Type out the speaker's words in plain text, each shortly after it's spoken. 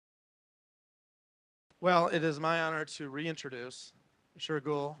Well, it is my honor to reintroduce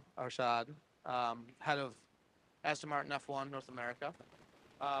Shergul Arshad, head of Aston Martin F1 North America.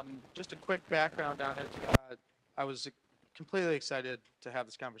 Just a quick background on it. I was completely excited to have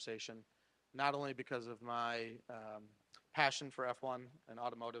this conversation, not only because of my passion for F1 and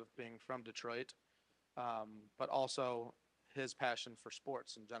automotive being from Detroit, but also his passion for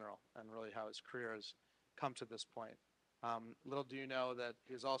sports in general and really how his career has come to this point. Little do you know that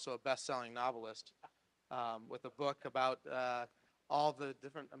he's also a best-selling novelist with a book about all the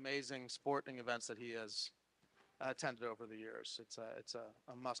different amazing sporting events that he has attended over the years. It's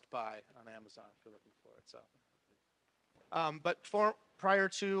a must buy on Amazon if you're looking for it. But prior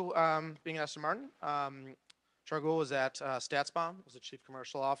to being at Aston Martin, Shergul was at StatsBomb as the chief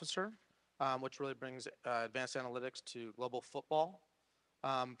commercial officer, which really brings advanced analytics to global football.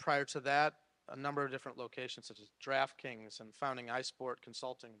 Prior to that, a number of different locations such as DraftKings and founding iSport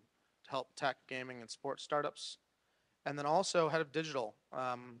Consulting to help tech, gaming, and sports startups. And then also head of digital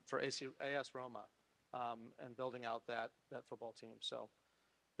for AS Roma and building out that football team. So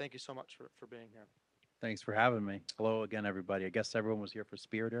thank you so much for being here. Thanks for having me. Hello again, everybody. I guess everyone was here for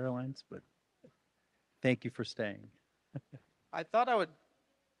Spirit Airlines, but thank you for staying. I thought I would,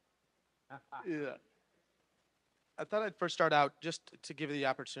 yeah. I thought I'd first start out just to give you the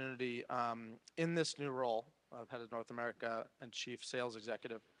opportunity in this new role of head of North America and chief sales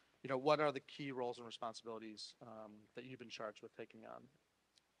executive. What are the key roles and responsibilities that you've been charged with taking on?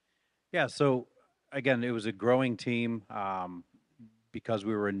 Yeah, so again, it was a growing team because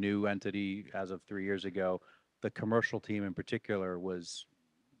we were a new entity as of 3 years ago. The commercial team in particular was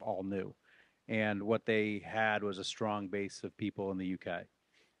all new. And what they had was a strong base of people in the UK.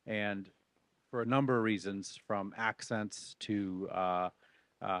 And for a number of reasons, from accents to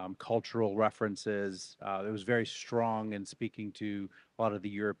cultural references, it was very strong in speaking to a lot of the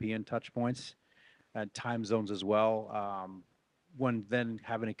European touch points and time zones as well. When then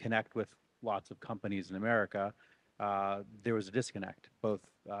having to connect with lots of companies in America, there was a disconnect, both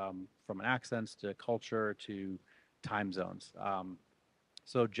from an accents to culture to time zones.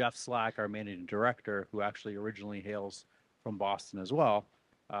 So Jeff Slack, our managing director, who actually originally hails from Boston as well,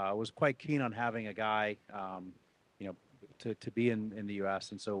 was quite keen on having a guy, to be in the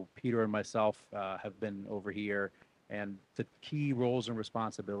U.S. And so Peter and myself have been over here, and the key roles and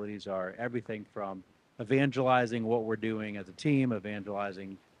responsibilities are everything from evangelizing what we're doing as a team,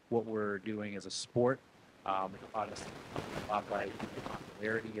 evangelizing what we're doing as a sport, obviously a lot by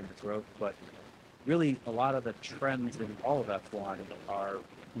popularity and the growth, but really a lot of the trends in all of F1 are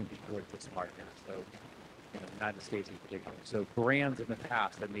moving towards this market. So, the United States in particular. So brands in the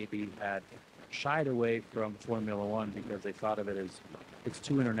past that maybe had shied away from Formula One because they thought of it as it's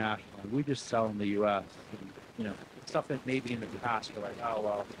too international. We just sell in the U.S. And, stuff that maybe in the past you're like, oh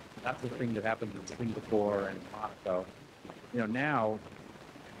well, that's the thing that happened in Singapore and Monaco. Now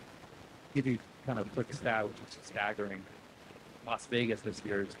give you kind of a quick stat, which is staggering. Las Vegas this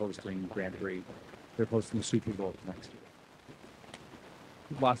year is hosting Grand Prix. They're hosting the Super Bowl next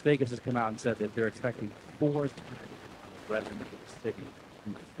year. Las Vegas has come out and said that they're expecting 4,000 residents of the city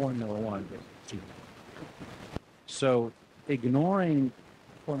in Formula One. So ignoring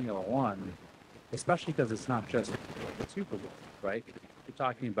Formula One, especially because it's not just the Super Bowl, right? You're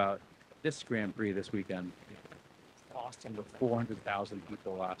talking about this Grand Prix this weekend. Austin with 400,000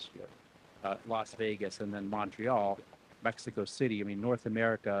 people last year. Las Vegas and then Montreal, Mexico City. I mean, North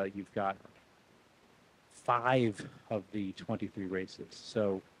America, you've got 5 of the 23 races.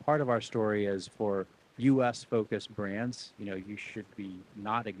 So part of our story is for U.S. focused brands, you should be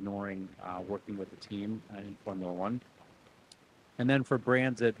not ignoring working with the team in Formula One. And then for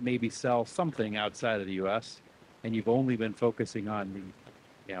brands that maybe sell something outside of the U.S. and you've only been focusing on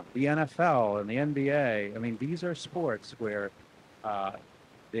the NFL and the NBA. I mean, these are sports where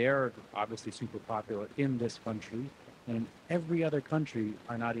they're obviously super popular in this country, and in every other country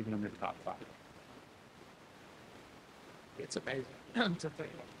are not even in the top 5. It's amazing to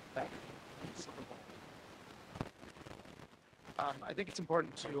think about that. I think it's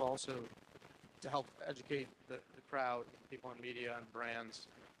important to also to help educate the crowd, people in media and brands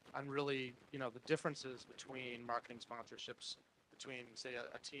on really, the differences between marketing sponsorships between, say,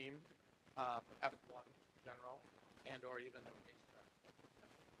 a team, F1 in general, and or even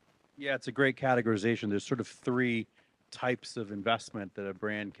Yeah, it's a great categorization. There's sort of 3 types of investment that a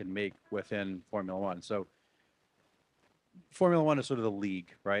brand can make within Formula One. So Formula One is sort of the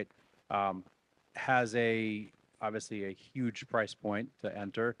league, right? Has obviously a huge price point to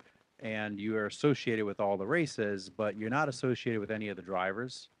enter, and you are associated with all the races, but you're not associated with any of the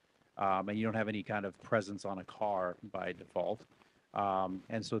drivers, and you don't have any kind of presence on a car by default.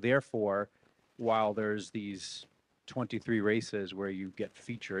 And so therefore, while there's these 23 races where you get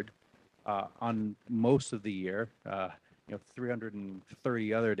featured on most of the year,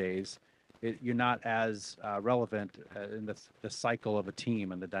 330 other days, you're not as relevant in the cycle of a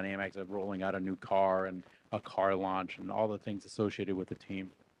team and the dynamics of rolling out a new car and a car launch and all the things associated with the team.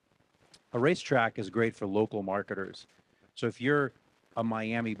 A racetrack is great for local marketers. So if you're a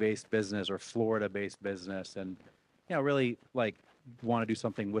Miami-based business or Florida-based business and really like want to do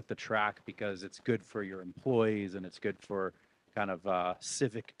something with the track because it's good for your employees and it's good for kind of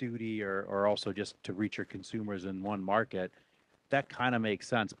civic duty or also just to reach your consumers in one market, that kind of makes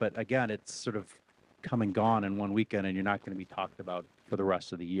sense. But again, it's sort of come and gone in one weekend and you're not going to be talked about for the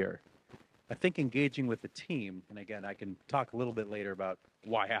rest of the year. I think engaging with the team, and again, I can talk a little bit later about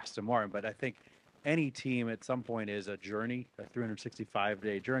why Aston Martin, but I think any team at some point is a journey, a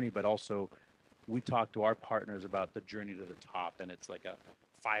 365-day journey, but also we talk to our partners about the journey to the top, and it's like a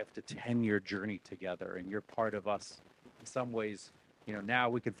 5 to 10 year journey together, and you're part of us in some ways. Now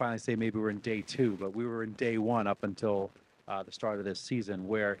we can finally say maybe we're in day 2, but we were in day 1 up until the start of this season,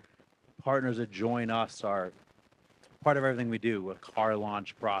 where partners that join us are part of everything we do, a car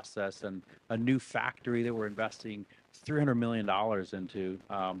launch process and a new factory that we're investing $300 million into.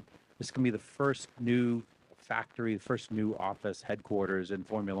 This can be the first new factory, the first new office headquarters in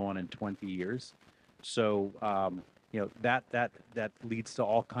Formula One in 20 years. So, that leads to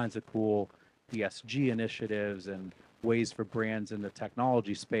all kinds of cool ESG initiatives and ways for brands in the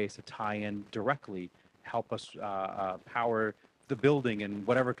technology space to tie in directly, help us power the building in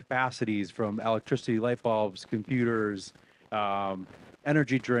whatever capacities, from electricity, light bulbs, computers,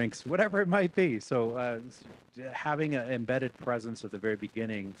 energy drinks, whatever it might be. So having an embedded presence at the very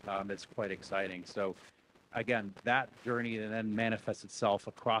beginning is quite exciting. So again, that journey then manifests itself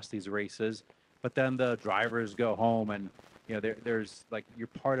across these races, but then the drivers go home and there's like, you're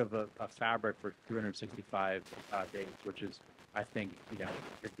part of a fabric for 365 days, which is, I think, you're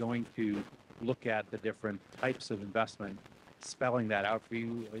going to look at the different types of investment, spelling that out for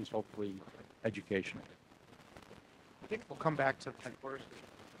you is hopefully educational. I think we'll come back to the headquarters.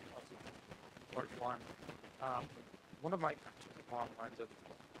 Part one. One of my questions along the lines of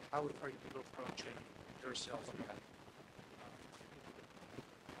how are you approaching your sales and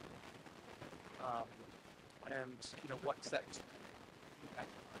what's that?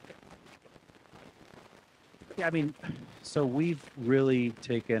 Yeah, I mean, so we've really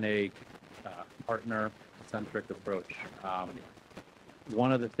taken a partner-centric approach.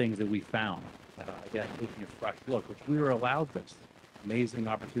 One of the things that we found, again, taking a fresh look, which we were allowed this amazing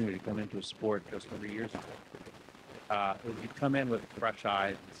opportunity to come into a sport just 3 years ago, is you come in with fresh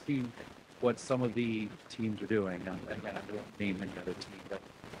eyes and see what some of the teams are doing. And again, I don't name any other team, but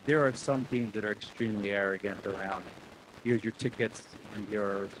there are some teams that are extremely arrogant around, here's your tickets and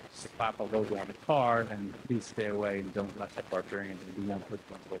your slap a logo on the car and please stay away and don't mess up our experience and we won't put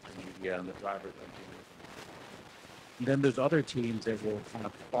you on social media and the drivers don't do it. And then there's other teams that will kind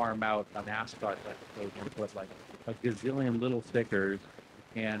of farm out an ascot like and put like a gazillion little stickers,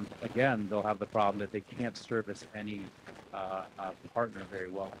 and again they'll have the problem that they can't service any partner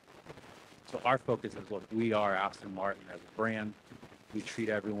very well. So our focus is, look, we are Aston Martin as a brand. We treat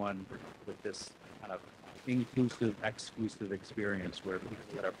everyone with this kind of inclusive, exclusive experience where people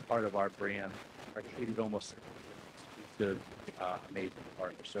that are part of our brand are treated almost as exclusive, amazing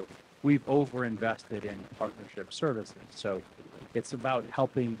partners. So we've over-invested in partnership services. So it's about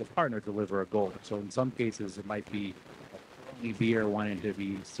helping the partner deliver a goal. So in some cases, it might be only beer wanting to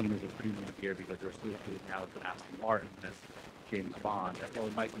be seen as a premium beer because they're associated now with Aston Martin and James Bond. Or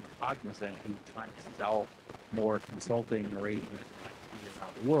it might be Cognizant who's trying to sell more consulting arrangements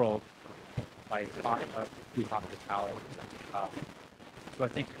around the world by talking about hospitality. So I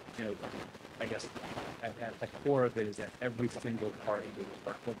think, I guess at the core of it is that every single party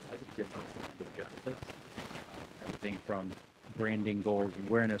has different objectives. Everything from branding goals,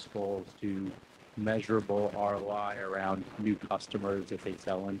 awareness goals, to measurable ROI around new customers that they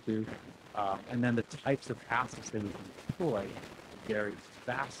sell into. And then the types of assets that we can deploy vary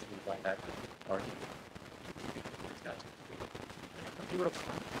vastly by that party. I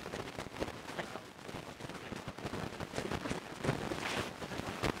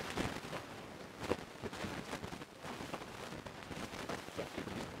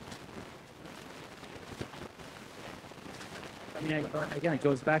mean, again, it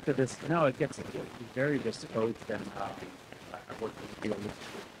goes back to this. No, it gets very bespoke, and I work with field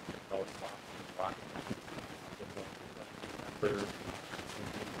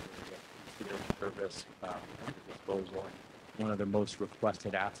service disposal. One of the most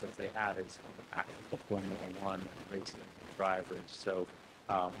requested assets they have is actual Formula One racing drivers. So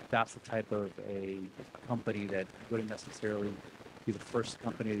That's the type of a company that wouldn't necessarily be the first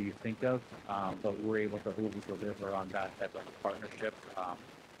company that you think of, but we're able to deliver on that type of partnership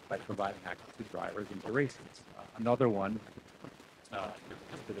by providing access to drivers into races. Another one,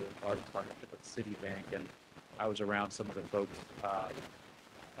 to the large partnership with Citibank, and I was around some of the folks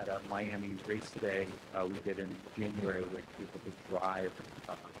at a Miami race today we did in January, where people could drive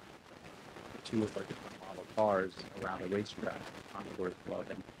two of our different model cars around a racetrack on the Concourse Club.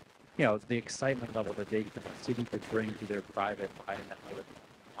 And, you know, the excitement level that the city could bring to their private network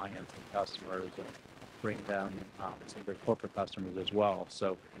clients and customers, and bring them some of their corporate customers as well.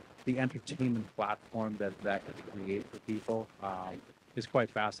 So the entertainment platform that could create for people is quite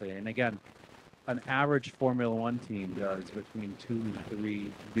fascinating. And again, an average Formula One team does between 2 and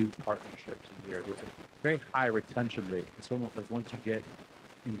 3 new partnerships a year with a very high retention rate. It's almost like once you get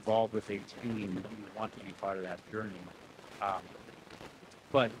involved with a team, you want to be part of that journey.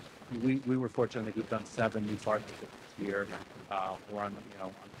 But we were fortunate that we've done 7 new partnerships this year. We're on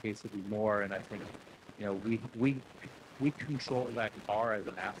on pace to do more, and I think we control that car as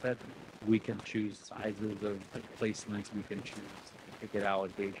an asset. We can choose sizes of placements. We can choose ticket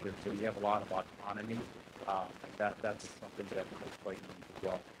allocation. So we have a lot of autonomy. That's something that is quite unique as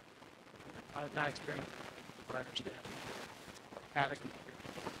well. Not experience, but I understand. Paddock,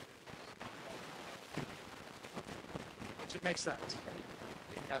 which makes sense.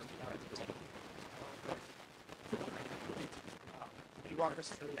 You walk us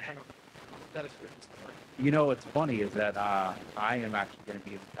through kind of that experience. You know, what's funny is that I am actually going to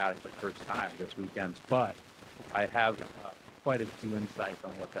be in the paddock for the first time this weekend, but I have quite a few insights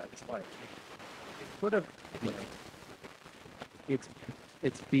on what that's like. It's sort of,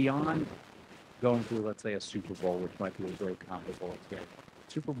 it's beyond going through, let's say, a Super Bowl, which might be a very comparable experience.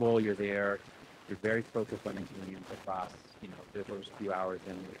 Super Bowl, you're there, you're very focused on ingredients across, the first few hours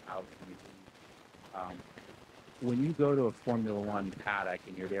in and out. When you go to a Formula One paddock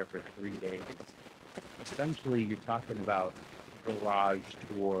and you're there for 3 days, essentially you're talking about garage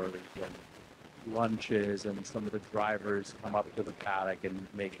tours and lunches, and some of the drivers come up to the paddock and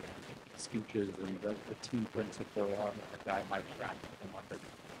make speeches, and the team principal, the guy might come up and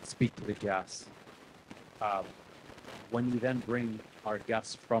speak to the guests. When you then bring our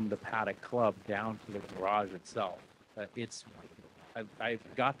guests from the paddock club down to the garage itself, I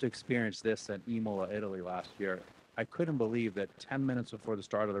got to experience this at Imola, Italy last year. I couldn't believe that 10 minutes before the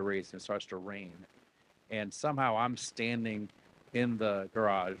start of the race, it starts to rain. And somehow I'm standing in the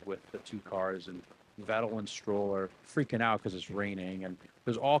garage with the 2 cars, and Vettel and Stroll are freaking out because it's raining. And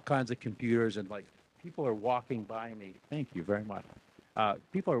there's all kinds of computers, and like people are walking by me. Thank you very much.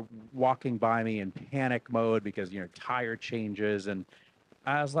 People are walking by me in panic mode because, tire changes. And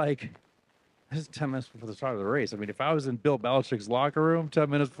I was like, this is 10 minutes before the start of the race. I mean, if I was in Bill Belichick's locker room 10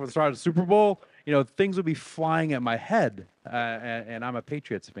 minutes before the start of the Super Bowl, things would be flying at my head. And I'm a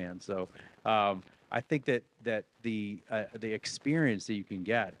Patriots fan. So I think that the experience that you can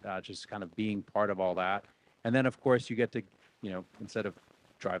get, just kind of being part of all that. And then, of course, you get to, instead of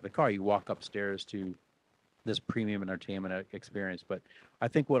drive the car, you walk upstairs to this premium entertainment experience. But I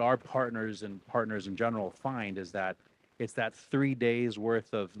think what our partners in general find is that it's that 3 days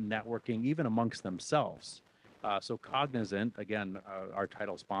worth of networking, even amongst themselves. So Cognizant, again, our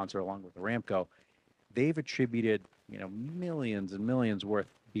title sponsor, along with Aramco, they've attributed millions and millions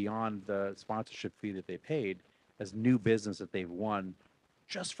worth beyond the sponsorship fee that they paid as new business that they've won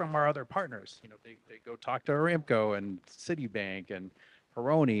just from our other partners. They go talk to Aramco and Citibank and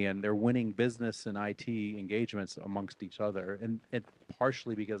Peroni, and they're winning business and IT engagements amongst each other, and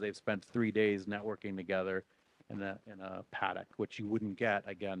partially because they've spent 3 days networking together in a paddock, which you wouldn't get,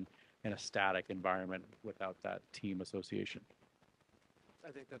 again, in a static environment without that team association.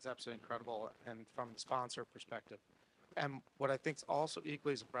 I think that's absolutely incredible, and from the sponsor perspective. And what I think is also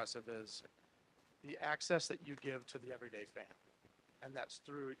equally as impressive is the access that you give to the everyday fan, and that's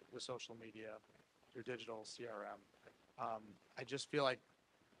through the social media, your digital CRM. I just feel like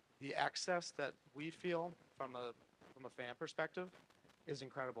the access that we feel from a fan perspective is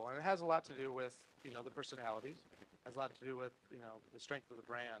incredible, and it has a lot to do with the personalities, it has a lot to do with the strength of the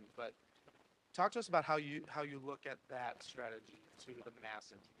brand. But talk to us about how you look at that strategy to the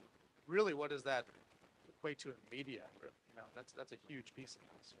masses. Really, what does that equate to in media? That's a huge piece of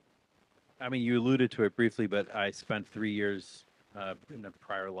this. I mean, you alluded to it briefly, but I spent 3 years in a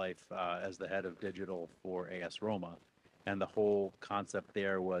prior life as the head of digital for AS Roma. And the whole concept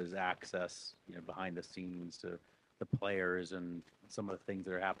there was access, behind the scenes to the players and some of the things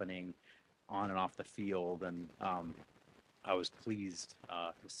that are happening on and off the field. And I was pleased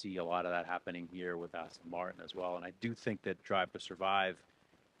to see a lot of that happening here with Aston Martin as well. And I do think that Drive to Survive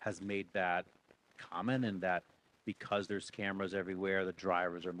has made that common, and that because there's cameras everywhere, the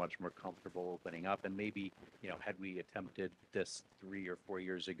drivers are much more comfortable opening up. And maybe, had we attempted this 3 or 4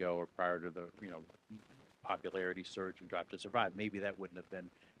 years ago or prior to the, popularity surge and Drive to Survive, maybe that wouldn't have been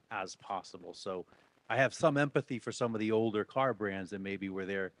as possible. So I have some empathy for some of the older car brands that maybe were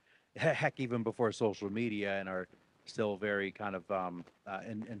there, heck, even before social media, and are still very kind of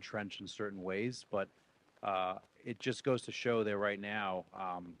entrenched in certain ways. But it just goes to show that right now,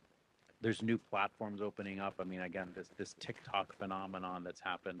 there's new platforms opening up. I mean, again, this TikTok phenomenon that's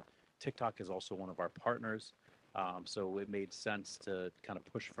happened. TikTok is also one of our partners, so it made sense to kind of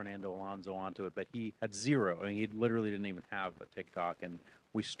push Fernando Alonso onto it. But he had zero. I mean, he literally didn't even have a TikTok, and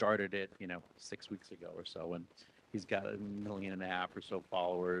we started it, 6 weeks ago or so, and he's got 1.5 million or so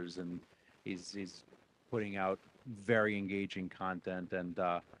followers, and he's putting out very engaging content, and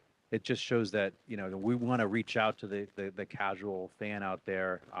it just shows that we want to reach out to the casual fan out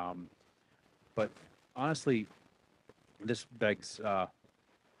there. But honestly, this begs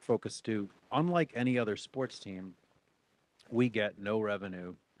focus too. Unlike any other sports team, we get no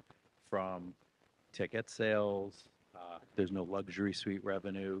revenue from ticket sales. There's no luxury suite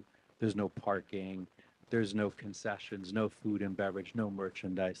revenue. There's no parking. There's no concessions, no food and beverage, no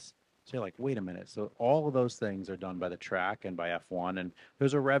merchandise. So you're like, wait a minute. So all of those things are done by the track and by F1. And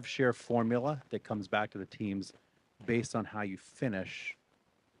there's a rev share formula that comes back to the teams based on how you finish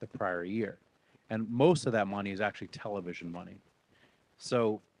the prior year. And most of that money is actually television money.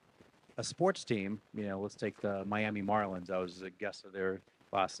 So a sports team, let's take the Miami Marlins. I was a guest of there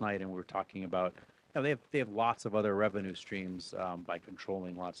last night, and we were talking about, they have lots of other revenue streams by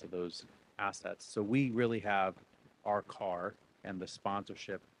controlling lots of those assets. So we really have our car and the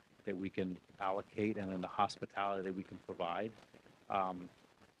sponsorship that we can allocate, and then the hospitality that we can provide.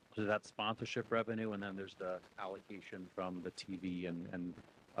 So that's sponsorship revenue, and then there's the allocation from the TV and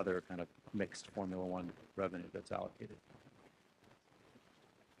other kind of mixed Formula One revenue that's allocated.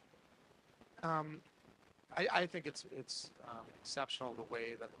 I think it's exceptional the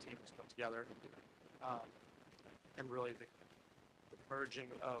way that the team has come together, and really the merging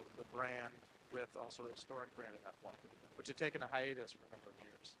of the brand with also the historic brand of F1, which had taken a hiatus for a number of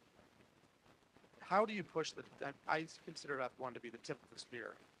years. How do you push I consider F1 to be the tip of the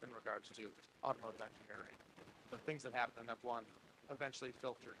spear in regards to automotive engineering. The things that happen in F1 eventually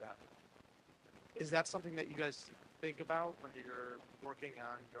filter down. Is that something that you guys think about when you're working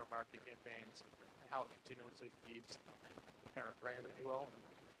on your marketing campaigns, and how it continuously feeds the parent brand, if you will, and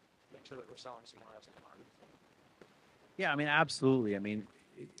make sure that we're selling some more Aston Martin? Yeah, I mean, absolutely. I mean,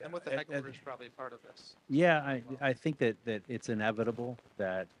 and with the heckler is probably part of this. Yeah, I think that it's inevitable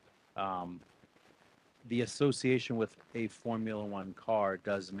that the association with a Formula One car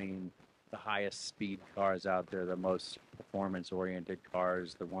does mean the highest speed cars out there, the most performance-oriented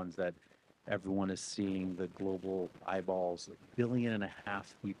cars, the ones that everyone is seeing, the global eyeballs. 1.5 billion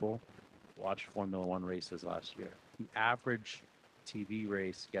people watched Formula One races last year. The average TV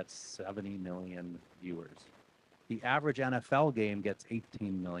race gets 70 million viewers. The average NFL game gets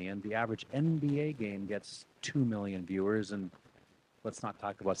 18 million. The average NBA game gets 2 million viewers. And let's not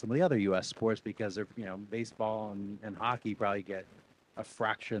talk about some of the other U.S. sports, because baseball and hockey probably get a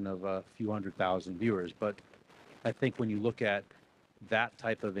fraction of a few 100,000 viewers. But I think when you look at that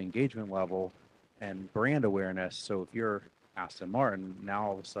type of engagement level and brand awareness, so if you're Aston Martin, now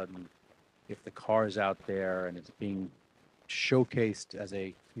all of a sudden, if the car is out there and it's being showcased as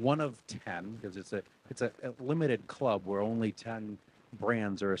a one of 10, because it's a limited club where only 10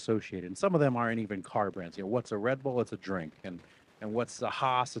 brands are associated, and some of them aren't even car brands. What's a Red Bull? It's a drink, and what's a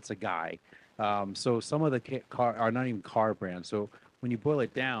Haas? It's a guy. So some of the car are not even car brands. So when you boil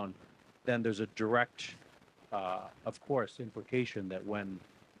it down, then there's a direct, of course, implication that when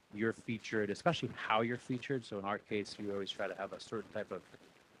you're featured, especially how you're featured. So in our case, we always try to have a certain type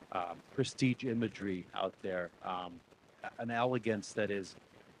of prestige imagery out there, an elegance that is,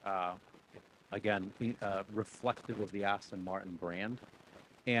 again, reflective of the Aston Martin brand.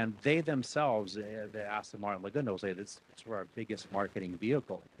 And they themselves, the Aston Martin Laguna, will say it's sort of our biggest marketing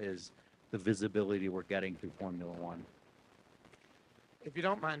vehicle, is the visibility we're getting through Formula One. If you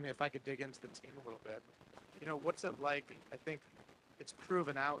don't mind me, if I could dig into the team a little bit, what's it like? I think it's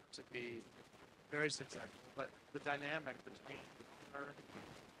proven out to be very successful, but the dynamic between the owner,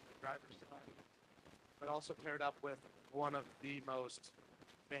 the driver's side, but also paired up with one of the most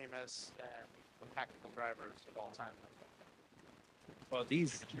famous and impractical drivers of all time. Well,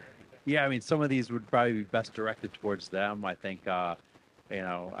 I mean, some of these would probably be best directed towards them, I think, but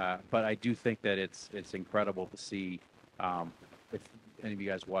I do think that it's incredible to see, if any of you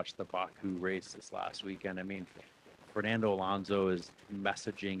guys watched the Baku race this last weekend. I mean, Fernando Alonso is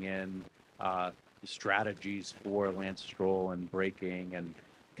messaging in strategies for Lance Stroll and braking and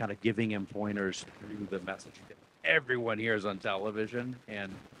kind of giving him pointers through the message that everyone hears on television,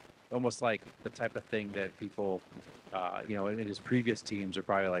 and almost like the type of thing that people, in his previous teams are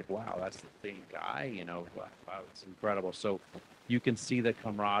probably like, wow, that's the same guy, wow, it's incredible. So you can see the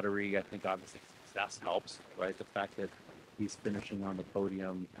camaraderie. I think obviously success helps, right? The fact that he's finishing on the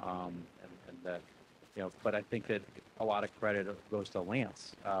podium, and that, but I think that a lot of credit goes to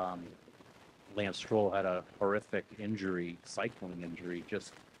Lance. Lance Stroll had a horrific injury, cycling injury,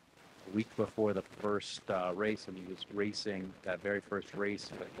 just a week before the first race, and he was racing that very first race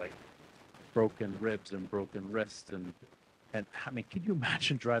with like broken ribs and broken wrists, and I mean, can you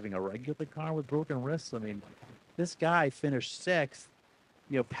imagine driving a regular car with broken wrists? I mean, this guy finished sixth,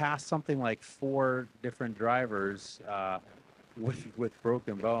 past something like four different drivers with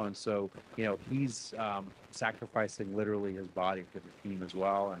broken bones. So he's sacrificing literally his body for the team as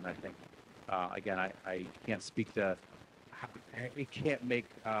well. And I think again, I can't speak to. It can't make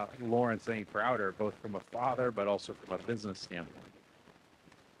Lawrence any prouder, both from a father but also from a business standpoint.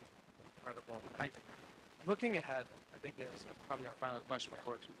 Incredible. Looking ahead, I think is probably our final question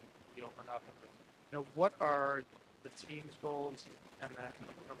before we open up. What are the team's goals, and then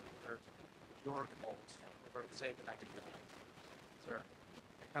what are your goals for, say, the next year? Sir,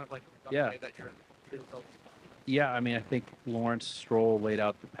 kind of like the way that you're built. Yeah, I mean, I think Lawrence Stroll laid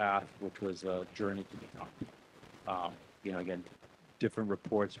out the path, which was a journey to the top. Again, different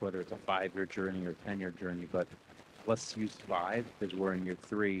reports, whether it's a 5-year journey or 10-year journey, but let's use 5 because we're in year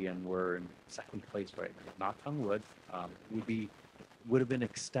 3 and we're in second place right now. Knock on wood. Would have been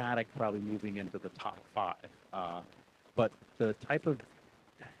ecstatic probably moving into the top 5. But the type of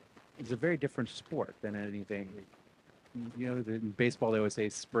it's a very different sport than anything. In baseball they always say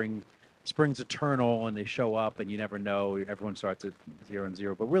spring's eternal, and they show up and you never know. Everyone starts at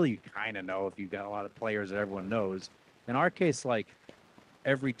 0-0, but really you kind of know if you've got a lot of players that everyone knows. In our case, like,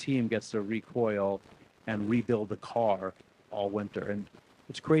 every team gets to recoil and rebuild the car all winter. And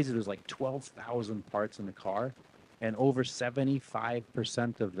it's crazy. There's like 12,000 parts in the car, and over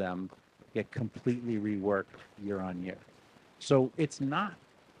 75% of them get completely reworked year on year. So it's not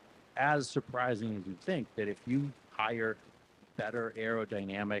as surprising as you think that if you hire better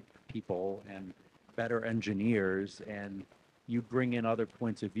aerodynamic people and better engineers and you bring in other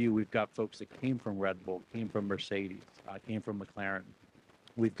points of view. We've got folks that came from Red Bull, came from Mercedes, came from McLaren.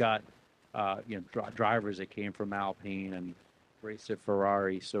 We've got drivers that came from Alpine and raced at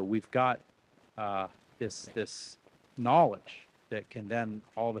Ferrari. So we've got this knowledge that can then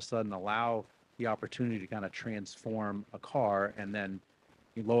all of a sudden allow the opportunity to kind of transform a car, and then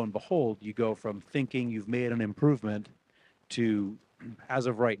lo and behold, you go from thinking you've made an improvement to, as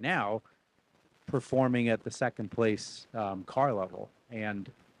of right now, performing at the second place car level. And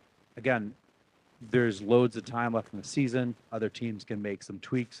again, there's loads of time left in the season. Other teams can make some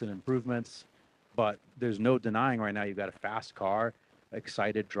tweaks and improvements, but there's no denying right now you've got a fast car,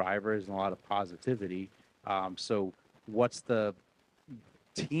 excited drivers, and a lot of positivity. So what's the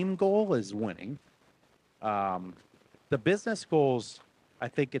team goal is winning. The business goals, I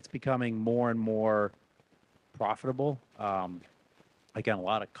think it's becoming more and more profitable. Again, a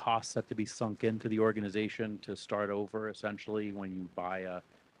lot of costs have to be sunk into the organization to start over, essentially, when you buy a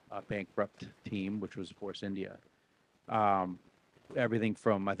bankrupt team, which was Force India. Everything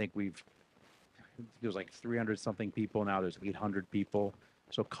from, I think there's like 300 something people now, there's 800 people.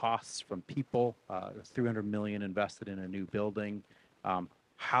 So costs from people, 300 million invested in a new building.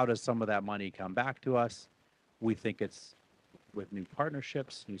 How does some of that money come back to us? We think it's with new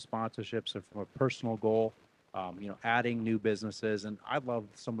partnerships, new sponsorships, and from a personal goal, adding new businesses. And I'd love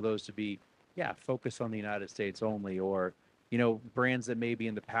some of those to be, focus on the United States only, or, brands that maybe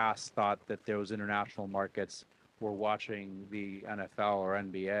in the past thought that those international markets were watching the NFL or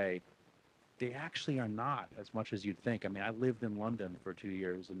NBA. They actually are not as much as you'd think. I mean, I lived in London for 2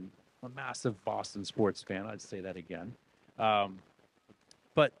 years, and I'm a massive Boston sports fan. I'd say that again.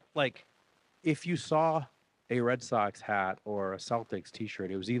 But like, if you saw a Red Sox hat or a Celtics t-shirt,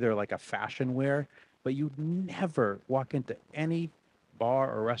 it was either like a fashion wear, but you'd never walk into any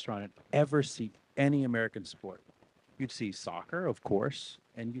bar or restaurant and ever see any American sport. You'd see soccer, of course,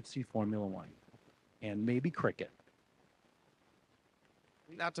 and you'd see Formula One, and maybe cricket.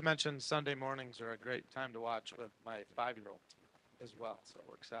 Not to mention Sunday mornings are a great time to watch with my 5-year-old as well, so it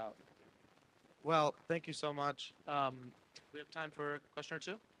works out. Well, thank you so much. We have time for a question or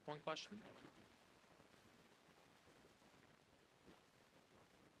two? One question?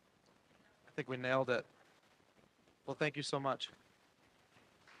 I think we nailed it. Well, thank you so much.